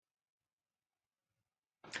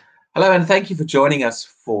Hello, and thank you for joining us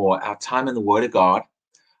for our time in the Word of God,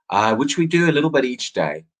 which we do a little bit each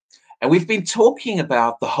day. And we've been talking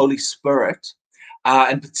about the Holy Spirit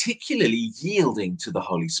and particularly yielding to the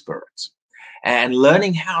Holy Spirit and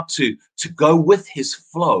learning how to go with His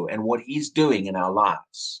flow and what He's doing in our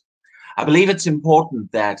lives. I believe it's important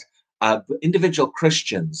that individual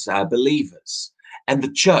Christians, believers, and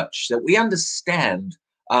the church, that we understand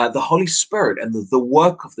the Holy Spirit and the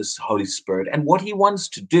work of this Holy Spirit and what He wants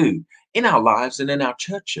to do in our lives and in our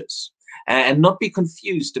churches, and not be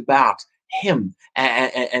confused about Him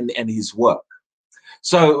and His work.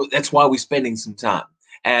 So that's why we're spending some time.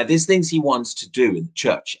 There's things He wants to do in the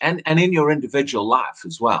church and in your individual life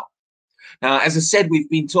as well. Now, as I said, we've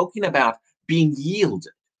been talking about being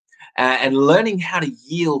yielded and learning how to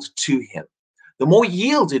yield to Him. The more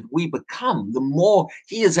yielded we become, the more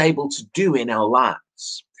He is able to do in our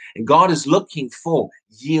lives. And God is looking for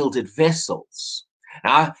yielded vessels.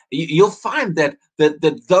 Now, you'll find that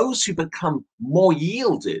those who become more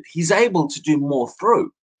yielded, He's able to do more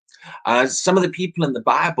through. Some of the people in the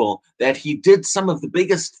Bible that He did some of the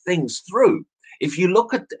biggest things through, if you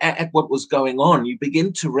look at what was going on, you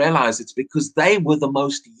begin to realize it's because they were the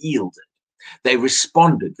most yielded. They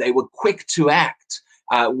responded. They were quick to act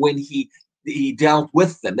when he dealt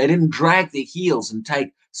with them. They didn't drag their heels and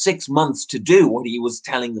take 6 months to do what He was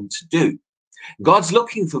telling them to do. God's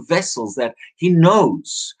looking for vessels that He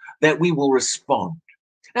knows that we will respond.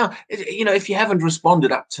 Now, if you haven't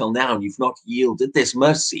responded up till now and you've not yielded, there's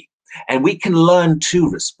mercy. And we can learn to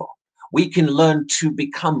respond. We can learn to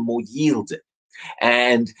become more yielded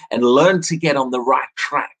and learn to get on the right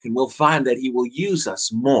track. And we'll find that He will use us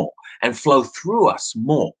more and flow through us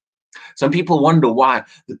more. Some people wonder why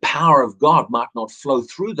the power of God might not flow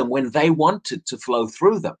through them when they want it to flow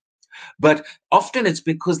through them. But often it's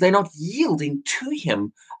because they're not yielding to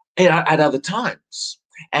Him at other times.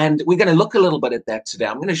 And we're going to look a little bit at that today.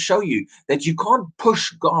 I'm going to show you that you can't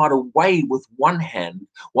push God away with one hand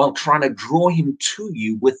while trying to draw Him to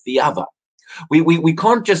you with the other. We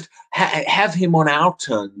can't just have Him on our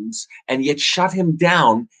terms and yet shut Him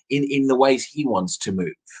down in the ways He wants to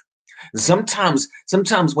move. Sometimes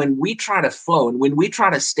when we try to flow and when we try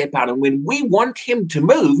to step out and when we want Him to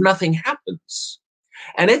move, nothing happens.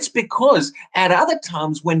 And it's because at other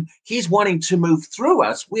times when He's wanting to move through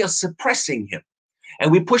us, we are suppressing Him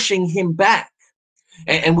and we're pushing Him back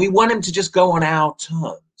and we want Him to just go on our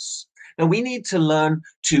terms. Now, we need to learn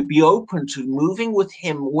to be open to moving with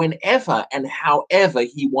Him whenever and however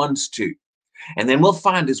He wants to. And then we'll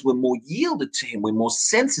find as we're more yielded to Him, we're more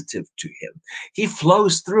sensitive to Him, He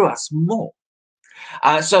flows through us more.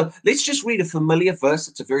 So let's just read a familiar verse.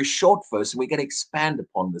 It's a very short verse, and we're going to expand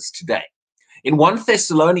upon this today. In 1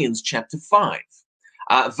 Thessalonians chapter 5,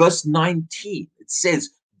 verse 19, it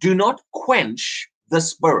says, do not quench the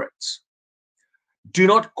Spirit. Do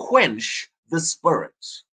not quench the Spirit.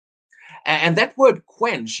 And that word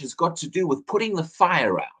quench has got to do with putting the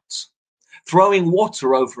fire out, throwing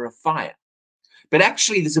water over a fire. But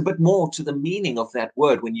actually, there's a bit more to the meaning of that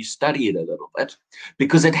word when you study it a little bit,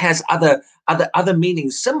 because it has other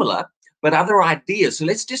meanings similar, but other ideas. So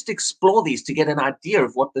let's just explore these to get an idea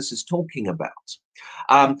of what this is talking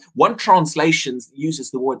about. One translation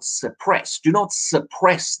uses the word suppress. Do not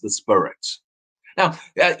suppress the Spirit. Now,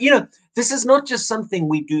 this is not just something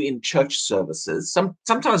we do in church services.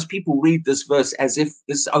 Sometimes people read this verse as if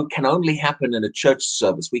this can only happen in a church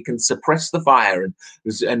service. We can suppress the fire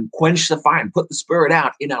and quench the fire and put the Spirit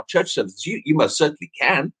out in our church services. You most certainly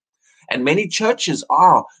can. And many churches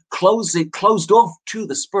are closed off to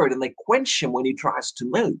the Spirit and they quench Him when He tries to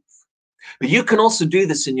move. But you can also do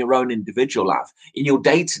this in your own individual life. In your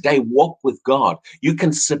day-to-day walk with God, you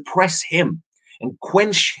can suppress Him and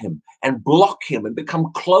quench Him and block Him and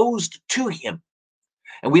become closed to Him.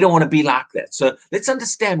 And we don't want to be like that. So let's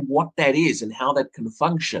understand what that is and how that can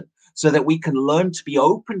function so that we can learn to be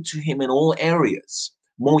open to Him in all areas,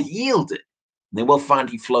 more yielded. And then we'll find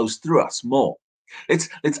He flows through us more. Let's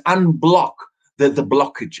unblock the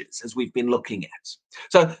blockages as we've been looking at.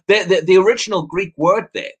 So the original Greek word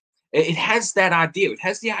there, it has that idea. It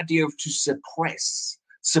has the idea of to suppress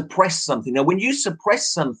something. Now, when you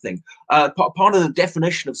suppress something, part of the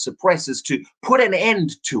definition of suppress is to put an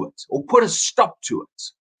end to it or put a stop to it.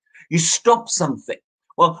 You stop something.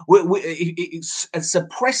 Well,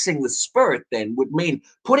 suppressing the Spirit then would mean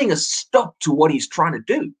putting a stop to what He's trying to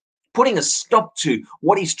do, putting a stop to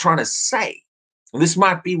what He's trying to say. And this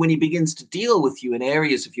might be when He begins to deal with you in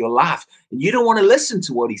areas of your life and you don't want to listen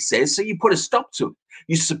to what He says, so you put a stop to it.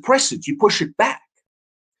 You suppress it. You push it back.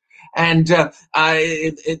 And that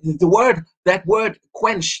word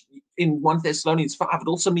quench in 1 Thessalonians 5, it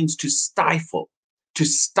also means to stifle, to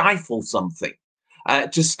stifle something.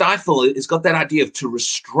 To stifle has got that idea of to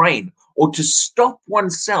restrain or to stop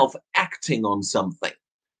oneself acting on something.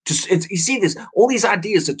 You see this, all these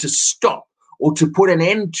ideas are to stop or to put an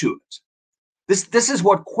end to it. This is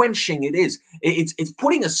what quenching it is. It's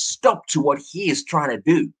putting a stop to what he is trying to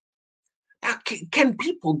do. Now, can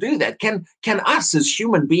people do that? Can us as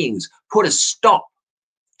human beings put a stop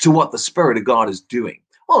to what the Spirit of God is doing?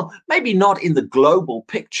 Well, maybe not in the global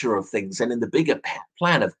picture of things and in the bigger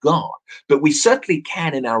plan of God, but we certainly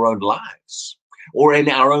can in our own lives or in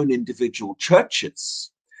our own individual churches.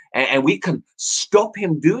 And we can stop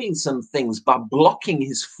him doing some things by blocking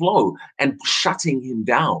his flow and shutting him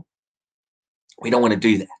down. We don't want to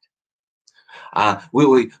do that.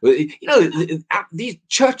 These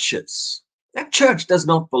churches, that church does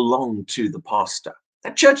not belong to the pastor.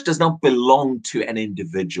 That church does not belong to an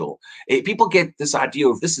individual. People get this idea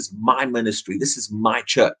of this is my ministry, this is my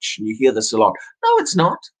church. And you hear this a lot. No, it's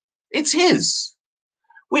not. It's his.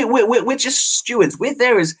 We're just stewards. We're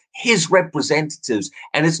there as his representatives.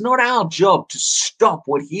 And it's not our job to stop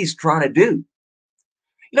what he's trying to do.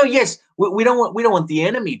 Yes, we don't want the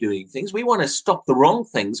enemy doing things. We want to stop the wrong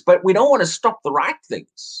things, but we don't want to stop the right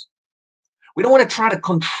things. We don't want to try to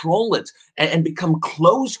control it and become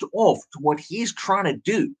closed off to what he's trying to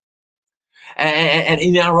do. And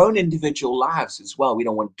in our own individual lives as well, we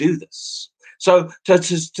don't want to do this. So to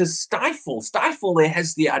stifle there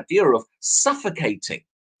has the idea of suffocating.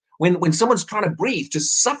 When someone's trying to breathe, to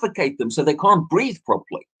suffocate them so they can't breathe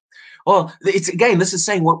properly. Well, this is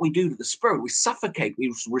saying what we do to the Spirit. We suffocate,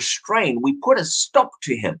 we restrain, we put a stop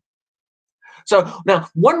to him. So now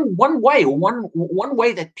one way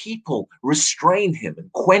that people restrain him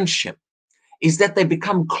and quench him is that they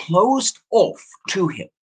become closed off to him.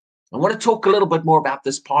 I want to talk a little bit more about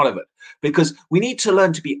this part of it because we need to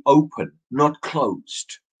learn to be open, not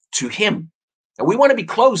closed to him. And we want to be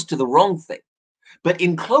closed to the wrong thing. But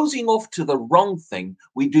in closing off to the wrong thing,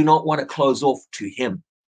 we do not want to close off to him.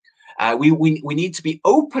 We need to be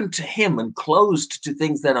open to him and closed to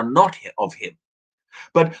things that are not of him.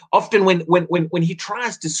 But often when he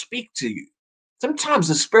tries to speak to you, sometimes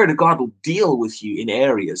the Spirit of God will deal with you in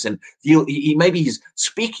areas, and maybe he's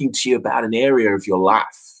speaking to you about an area of your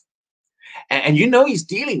life. And he's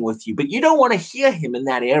dealing with you, but you don't want to hear him in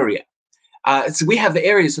that area. So we have the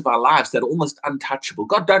areas of our lives that are almost untouchable.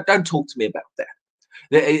 God, don't talk to me about that.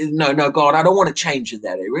 No, God, I don't want to change in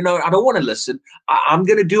that area. No, I don't want to listen. I'm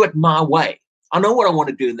going to do it my way. I know what I want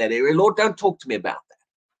to do in that area. Lord, don't talk to me about that.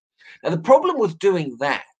 Now, the problem with doing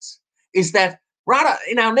that is that right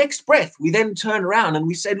in our next breath, we then turn around and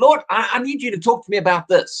we say, Lord, I need you to talk to me about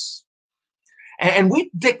this. And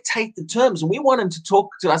we dictate the terms, and we want him to talk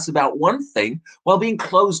to us about one thing while being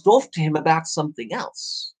closed off to him about something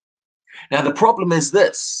else. Now, the problem is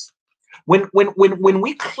this. When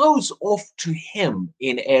we close off to him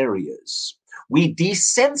in areas, we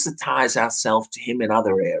desensitize ourselves to him in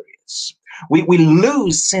other areas. We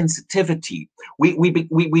lose sensitivity. We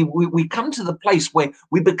come to the place where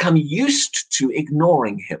we become used to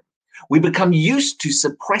ignoring him. We become used to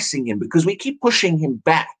suppressing him because we keep pushing him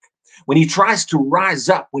back. When he tries to rise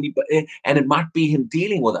up, and it might be him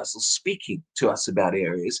dealing with us or speaking to us about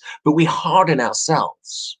areas, but we harden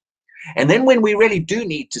ourselves. And then when we really do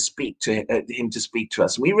need to speak to him to speak to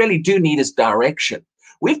us, and we really do need his direction,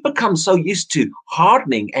 we've become so used to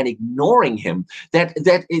hardening and ignoring him that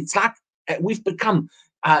it's like we've become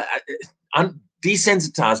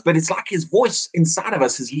desensitized, but it's like his voice inside of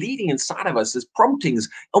us, his leading inside of us, his promptings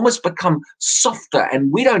almost become softer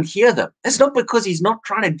and we don't hear them. It's not because he's not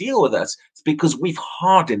trying to deal with us. It's because we've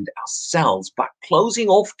hardened ourselves by closing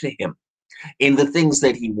off to him in the things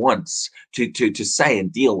that he wants to say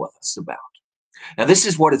and deal with us about. Now, this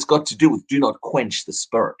is what it's got to do with do not quench the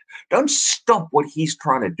Spirit. Don't stop what he's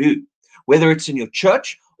trying to do, whether it's in your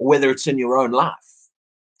church or whether it's in your own life.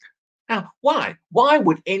 Now, why? Why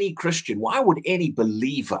would any Christian, why would any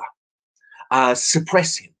believer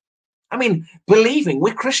suppress him? I mean, believing,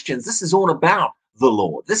 we're Christians. This is all about the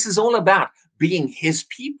Lord. This is all about being his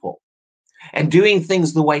people and doing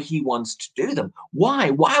things the way he wants to do them. Why?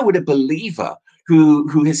 Why would a believer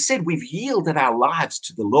who has said we've yielded our lives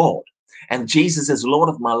to the Lord and Jesus is Lord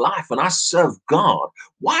of my life and I serve God,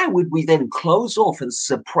 why would we then close off and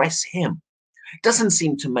suppress him? It doesn't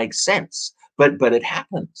seem to make sense, but it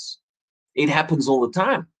happens. It happens all the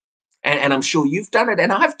time. And I'm sure you've done it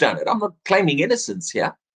and I've done it. I'm not claiming innocence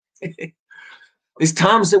here. There's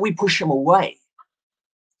times that we push him away,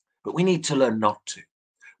 but we need to learn not to.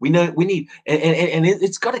 We need, and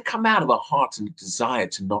it's got to come out of our heart and desire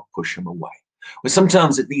to not push him away. Where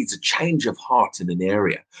sometimes it needs a change of heart in an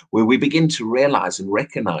area where we begin to realize and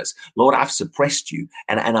recognize, Lord, I've suppressed you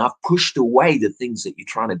and I've pushed away the things that you're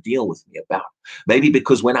trying to deal with me about. Maybe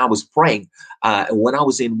because when I was praying, when I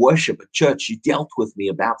was in worship at church, you dealt with me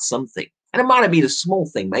about something. And it might have been a small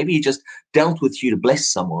thing. Maybe he just dealt with you to bless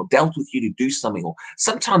someone, or dealt with you to do something. Or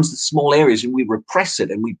sometimes the small areas, and we repress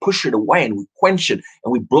it and we push it away and we quench it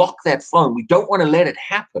and we block that flow and we don't want to let it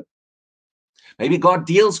happen. Maybe God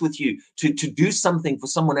deals with you to do something for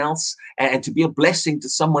someone else and to be a blessing to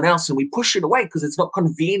someone else. And we push it away because it's not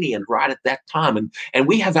convenient right at that time. And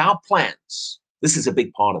we have our plans. This is a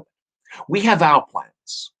big part of it. We have our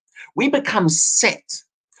plans. We become set.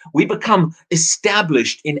 We become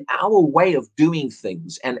established in our way of doing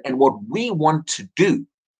things and what we want to do.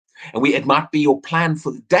 And it might be your plan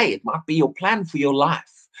for the day. It might be your plan for your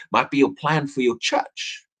life. It might be your plan for your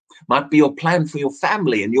church. Might be your plan for your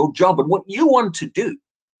family and your job and what you want to do.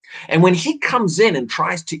 And when he comes in and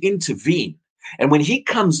tries to intervene, and when he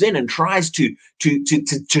comes in and tries to do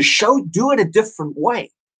it a different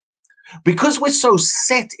way, because we're so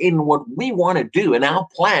set in what we want to do and our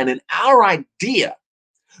plan and our idea,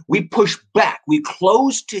 we push back, we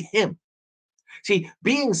close to him. See,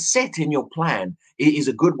 being set in your plan is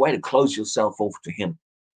a good way to close yourself off to him.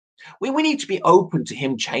 We need to be open to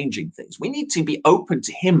him changing things. We need to be open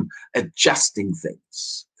to him adjusting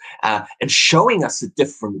things and showing us a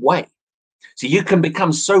different way. So you can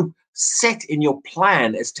become so set in your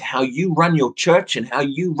plan as to how you run your church and how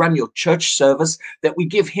you run your church service that we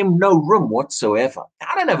give him no room whatsoever.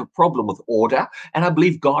 I don't have a problem with order, and I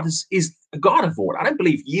believe God is a God of order. I don't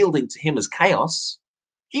believe yielding to him is chaos.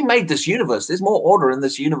 He made this universe. There's more order in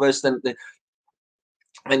this universe than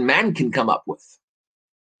man can come up with.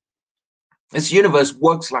 This universe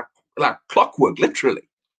works like clockwork, literally.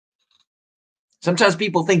 Sometimes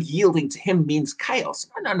people think yielding to him means chaos.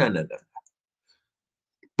 No.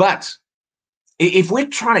 But if we're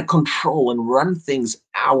trying to control and run things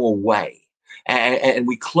our way, and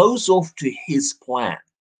we close off to his plan,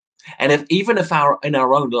 and even if in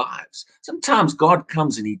our own lives, sometimes God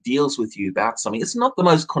comes and he deals with you about something. It's not the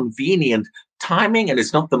most convenient timing, and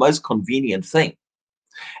it's not the most convenient thing.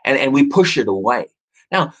 And we push it away.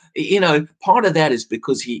 Now, part of that is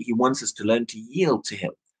because he wants us to learn to yield to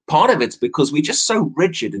him. Part of it's because we're just so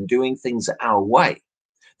rigid in doing things our way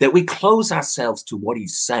that we close ourselves to what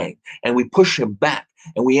he's saying and we push him back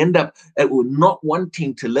and we end up not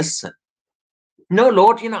wanting to listen. No,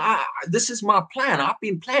 Lord, this is my plan. I've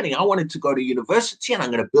been planning. I wanted to go to university and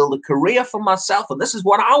I'm going to build a career for myself. And this is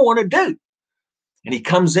what I want to do. And he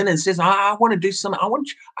comes in and says, I want to do something.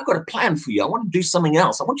 I got a plan for you. I want to do something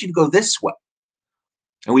else. I want you to go this way.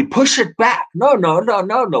 And we push it back. No,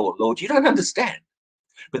 Lord, you don't understand.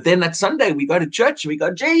 But then that Sunday we go to church and we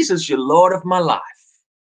go, Jesus, you're Lord of my life.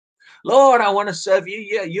 Lord, I want to serve you.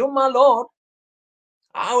 Yeah, you're my Lord.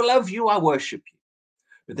 I love you. I worship you.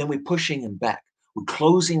 But then we're pushing him back. We're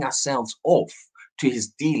closing ourselves off to his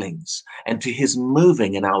dealings and to his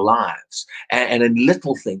moving in our lives and in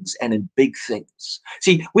little things and in big things.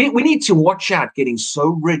 See, we need to watch out getting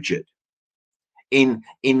so rigid in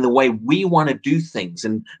the way we want to do things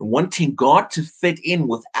and wanting God to fit in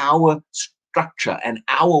with our structure and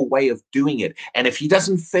our way of doing it. And if he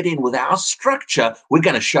doesn't fit in with our structure, we're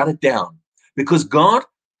going to shut it down because God,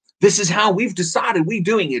 this is how we've decided we're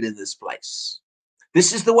doing it in this place.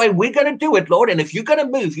 This is the way we're going to do it, Lord. And if you're going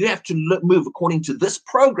to move, you have to move according to this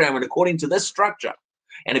program and according to this structure.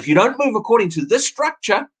 And if you don't move according to this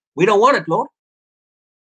structure, we don't want it, Lord.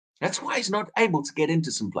 That's why he's not able to get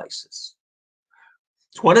into some places.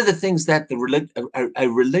 It's one of the things that a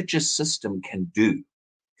religious system can do.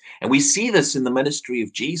 And we see this in the ministry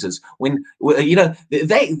of Jesus when,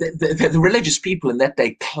 the religious people in that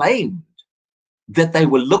day claimed that they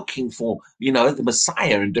were looking for, the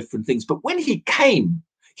Messiah and different things. But when he came,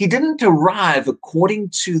 he didn't arrive according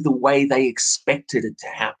to the way they expected it to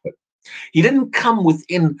happen. He didn't come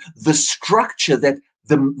within the structure that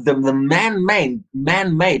the man-made,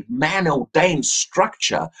 man-ordained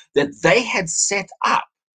structure that they had set up.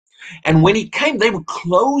 And when he came, they were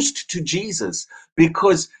closed to Jesus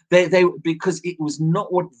because because it was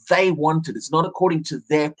not what they wanted. It's not according to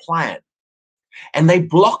their plan. And they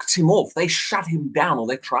blocked him off. They shut him down, or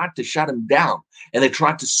they tried to shut him down, and they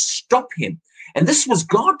tried to stop him. And this was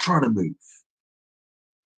God trying to move.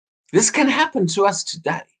 This can happen to us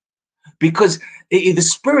today because the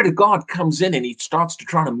Spirit of God comes in and he starts to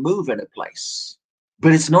try to move in a place,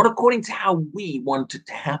 but it's not according to how we want it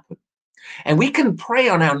to happen. And we can pray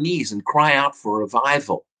on our knees and cry out for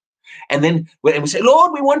revival. And then we say,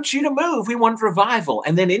 Lord, we want you to move. We want revival.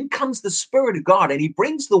 And then in comes the Spirit of God and he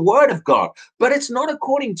brings the word of God. But it's not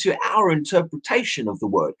according to our interpretation of the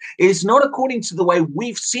word. It is not according to the way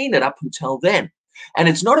we've seen it up until then. And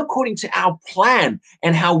it's not according to our plan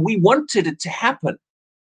and how we wanted it to happen.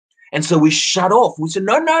 And so we shut off. We say,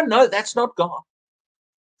 no, that's not God.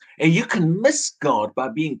 And you can miss God by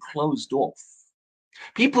being closed off.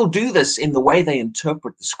 People do this in the way they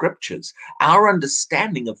interpret the scriptures, our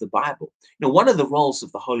understanding of the Bible. One of the roles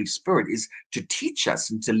of the Holy Spirit is to teach us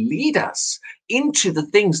and to lead us into the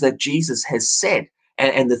things that Jesus has said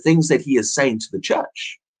and the things that he is saying to the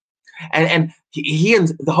church. And he and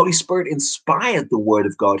the Holy Spirit inspired the word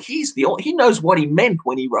of God. He knows what he meant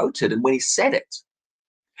when he wrote it and when he said it.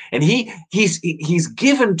 And he's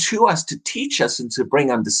given to us to teach us and to bring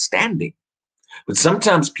understanding. But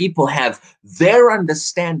sometimes people have their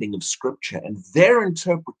understanding of scripture and their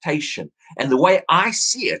interpretation and the way I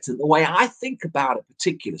see it and the way I think about a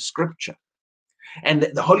particular scripture. And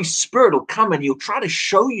the Holy Spirit will come and he'll try to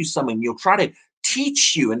show you something. He'll try to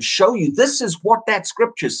teach you and show you this is what that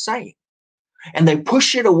scripture is saying. And they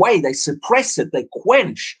push it away. They suppress it. They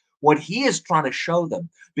quench what he is trying to show them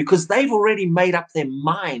because they've already made up their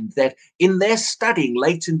mind that in their studying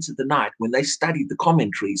late into the night, when they studied the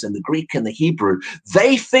commentaries and the Greek and the Hebrew,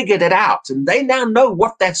 they figured it out and they now know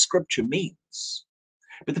what that scripture means.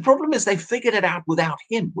 But the problem is they figured it out without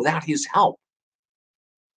him, without his help.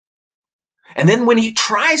 And then when he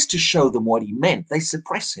tries to show them what he meant, they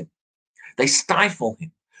suppress him. They stifle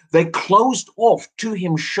him. They're closed off to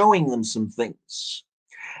him showing them some things.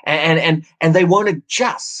 And they won't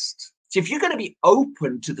adjust. So if you're going to be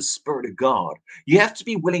open to the Spirit of God, you have to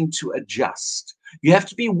be willing to adjust. You have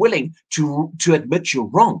to be willing to admit you're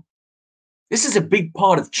wrong. This is a big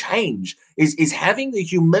part of change, is having the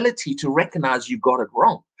humility to recognize you got it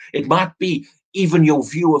wrong. It might be even your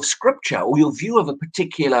view of scripture or your view of a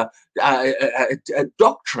particular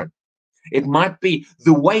doctrine. It might be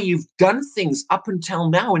the way you've done things up until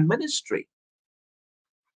now in ministry.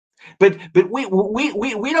 But we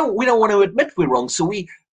don't want to admit we're wrong, so we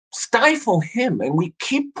stifle him and we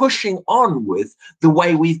keep pushing on with the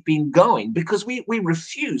way we've been going because we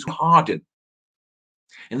refuse, we harden.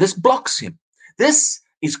 And this blocks him. This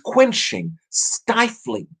is quenching,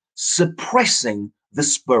 stifling, suppressing the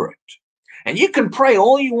Spirit. And you can pray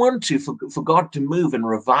all you want to for God to move in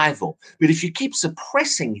revival, but if you keep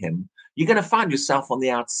suppressing him, you're going to find yourself on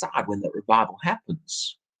the outside when that revival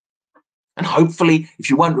happens. And hopefully, if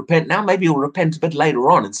you won't repent now, maybe you'll repent a bit later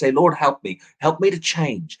on and say, Lord, help me to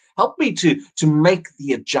change. Help me to make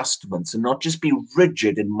the adjustments and not just be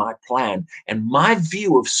rigid in my plan and my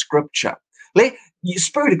view of scripture. Let the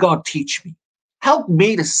Spirit of God teach me. Help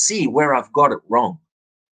me to see where I've got it wrong.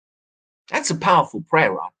 That's a powerful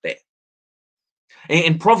prayer right there.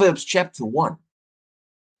 In Proverbs chapter 1,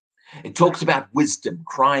 it talks about wisdom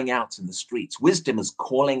crying out in the streets. Wisdom is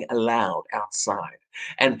calling aloud outside.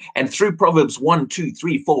 And through Proverbs 1, 2,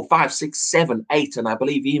 3, 4, 5, 6, 7, 8, and I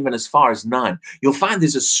believe even as far as 9, you'll find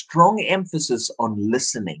there's a strong emphasis on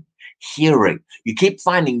listening, hearing. You keep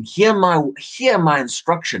finding, hear my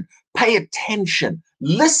instruction, pay attention,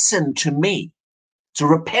 listen to me. It's a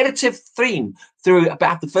repetitive theme through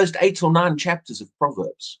about the first 8 or 9 chapters of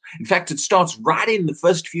Proverbs. In fact, it starts right in the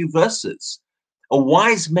first few verses. A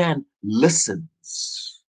wise man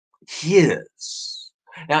listens, hears.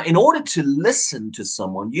 Now, in order to listen to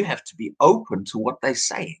someone, you have to be open to what they're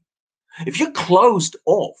saying. If you're closed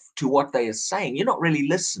off to what they are saying, you're not really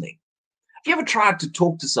listening. Have you ever tried to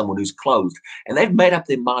talk to someone who's closed and they've made up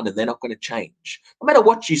their mind and they're not going to change? No matter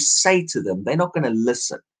what you say to them, they're not going to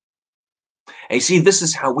listen. And you see, this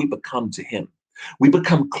is how we become to him. We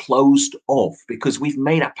become closed off because we've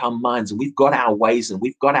made up our minds and we've got our ways and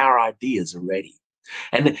we've got our ideas already.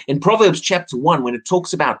 And in Proverbs chapter 1, when it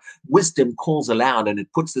talks about wisdom calls aloud and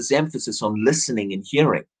it puts this emphasis on listening and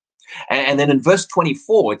hearing. And then in verse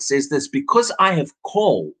 24, it says this, because I have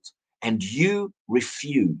called and you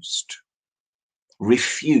refused.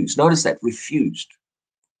 Refused. Notice that, refused.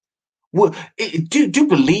 Well, do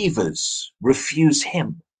believers refuse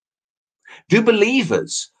him? Do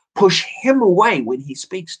believers push him away when he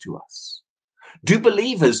speaks to us? Do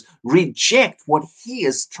believers reject what he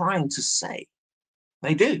is trying to say?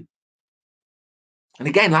 They do. And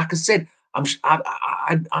again, like I said,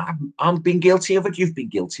 I'm being guilty of it. You've been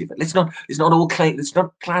guilty of it. Let's not all claim. Let's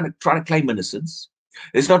not try to claim innocence.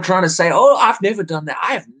 Let's not trying to say, oh, I've never done that.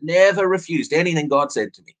 I have never refused anything God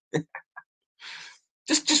said to me.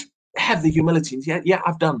 just have the humility and yeah,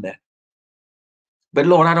 I've done that. But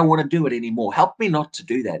Lord, I don't want to do it anymore. Help me not to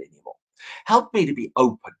do that anymore. Help me to be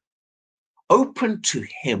open to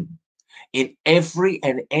him in every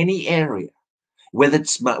and any area, whether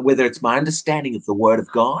it's my understanding of the Word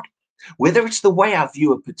of God, whether it's the way I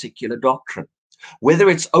view a particular doctrine, whether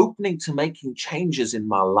it's opening to making changes in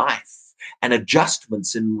my life and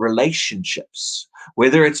adjustments in relationships,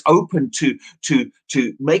 whether it's open to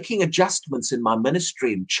making adjustments in my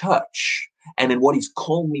ministry in church and in what he's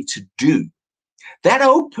called me to do. That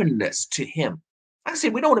openness to him. Like I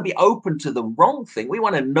said, we don't want to be open to the wrong thing. We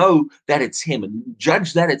want to know that it's him and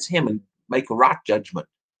judge that it's him and make a right judgment.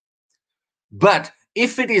 But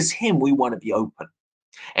if it is him, we want to be open.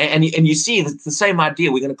 And you see, it's the same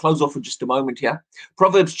idea. We're going to close off in just a moment here.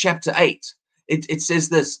 Proverbs chapter 8. It says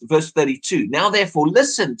this, verse 32. Now, therefore,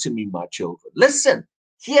 listen to me, my children. Listen,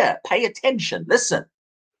 hear, pay attention, listen.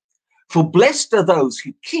 For blessed are those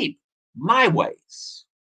who keep my ways.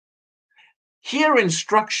 Hear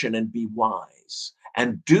instruction and be wise,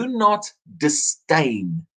 and do not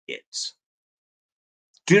disdain it.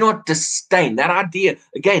 Do not disdain. That idea,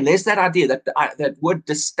 again, there's that idea that word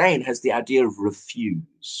disdain has the idea of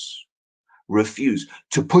refuse. Refuse,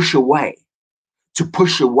 to push away,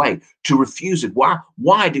 to refuse it.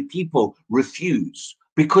 Why do people refuse?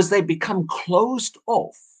 Because they become closed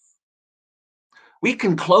off. We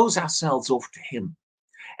can close ourselves off to him,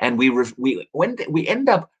 and we end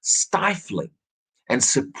up stifling and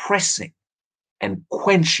suppressing and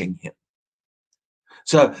quenching him.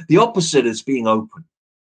 So the opposite is being open.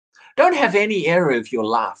 Don't have any area of your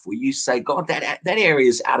life where you say, God, that area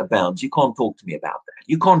is out of bounds. You can't talk to me about that.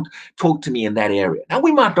 You can't talk to me in that area. Now,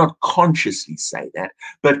 we might not consciously say that,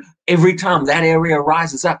 but every time that area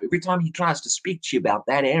rises up, every time he tries to speak to you about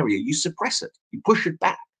that area, you suppress it. You push it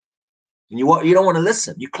back. And you don't want to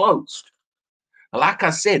listen. You're closed. Like I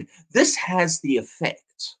said, this has the effect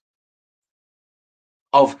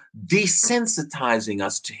of desensitizing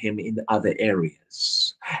us to him in other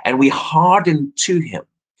areas. And we harden to him.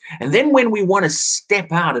 And then when we want to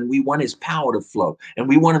step out and we want his power to flow and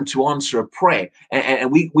we want him to answer a prayer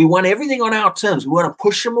and we want everything on our terms, we want to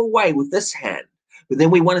push him away with this hand. But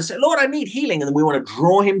then we want to say, Lord, I need healing. And then we want to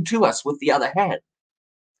draw him to us with the other hand.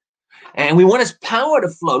 And we want his power to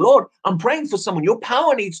flow. Lord, I'm praying for someone. Your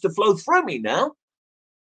power needs to flow through me now.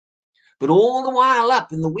 But all the while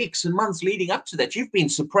up in the weeks and months leading up to that, you've been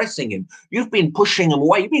suppressing him. You've been pushing him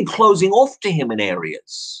away. You've been closing off to him in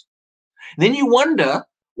areas. And then you wonder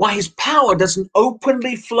why his power doesn't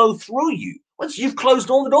openly flow through you. Once you've closed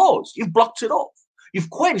all the doors, you've blocked it off. You've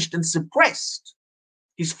quenched and suppressed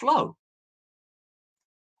his flow.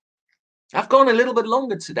 I've gone a little bit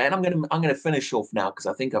longer today, and I'm going to finish off now because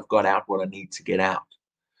I think I've got out what I need to get out.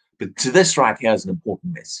 But to this right here is an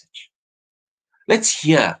important message. Let's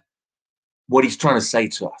hear what he's trying to say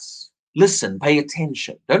to us. Listen, pay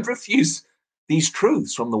attention. Don't refuse these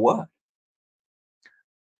truths from the word.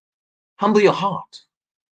 Humble your heart.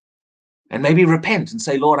 And maybe repent and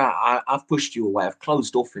say, Lord, I've pushed you away. I've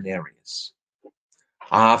closed off in areas.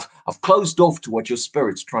 I've closed off to what your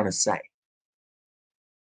spirit's trying to say.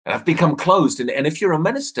 And I've become closed. And if you're a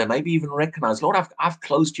minister, maybe even recognize, Lord, I've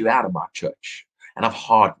closed you out of my church and I've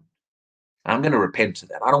hardened. And I'm going to repent of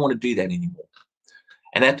that. I don't want to do that anymore.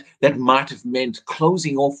 And that might have meant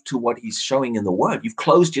closing off to what he's showing in the word. You've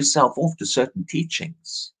closed yourself off to certain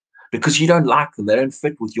teachings because you don't like them. They don't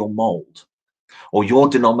fit with your mold or your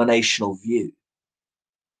denominational view.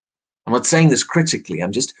 I'm not saying this critically. I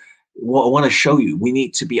want to show you we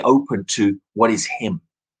need to be open to what is him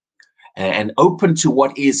and open to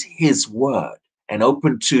what is his word and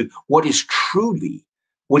open to what he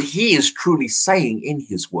is truly saying in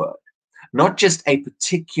his word, not just a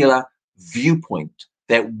particular viewpoint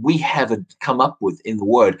that we haven't come up with in the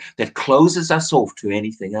word that closes us off to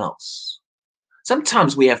anything else.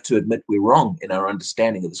 Sometimes we have to admit we're wrong in our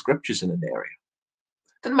understanding of the scriptures in an area.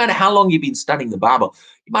 Doesn't matter how long you've been studying the Bible.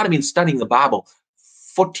 You might have been studying the Bible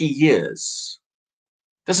 40 years.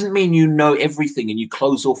 Doesn't mean you know everything and you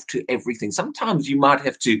close off to everything. Sometimes you might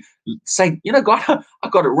have to say, God, I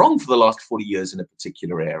got it wrong for the last 40 years in a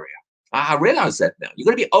particular area. I realize that now. You've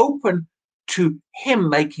got to be open to him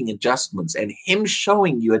making adjustments and him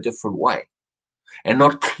showing you a different way and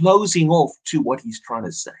not closing off to what he's trying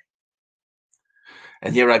to say.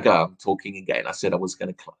 And here I go, I'm talking again. I said I was going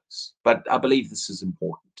to close, but I believe this is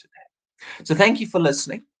important today. So thank you for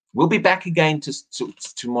listening. We'll be back again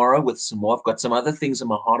tomorrow with some more. I've got some other things in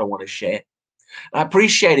my heart I want to share. I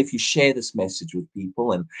appreciate if you share this message with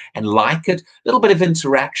people and like it. A little bit of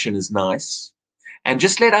interaction is nice. And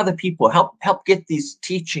just let other people help get these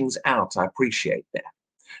teachings out. I appreciate that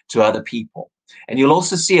to other people. And you'll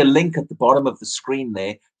also see a link at the bottom of the screen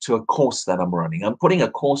there to a course that I'm running. I'm putting a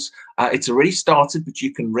course, it's already started, but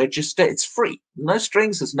you can register. It's free, no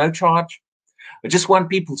strings, there's no charge. I just want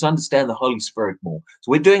people to understand the Holy Spirit more.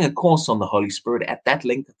 So we're doing a course on the Holy Spirit at that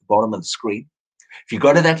link at the bottom of the screen. If you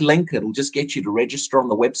go to that link, it'll just get you to register on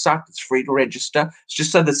the website. It's free to register. It's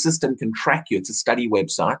just so the system can track you. It's a study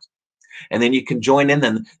website. And then you can join in.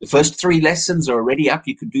 And the first 3 lessons are already up.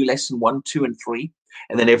 You can do lesson 1, 2, and 3.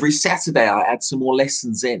 And then every Saturday, I add some more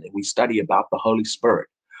lessons in. And we study about the Holy Spirit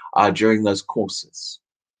during those courses.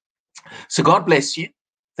 So God bless you.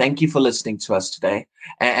 Thank you for listening to us today.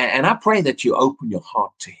 And I pray that you open your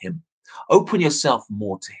heart to him. Open yourself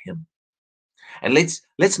more to him. And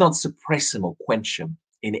let's not suppress him or quench him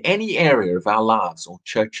in any area of our lives or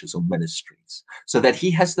churches or ministries, so that he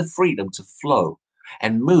has the freedom to flow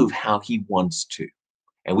and move how he wants to,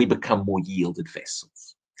 and we become more yielded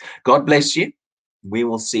vessels. God bless you. We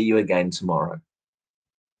will see you again tomorrow.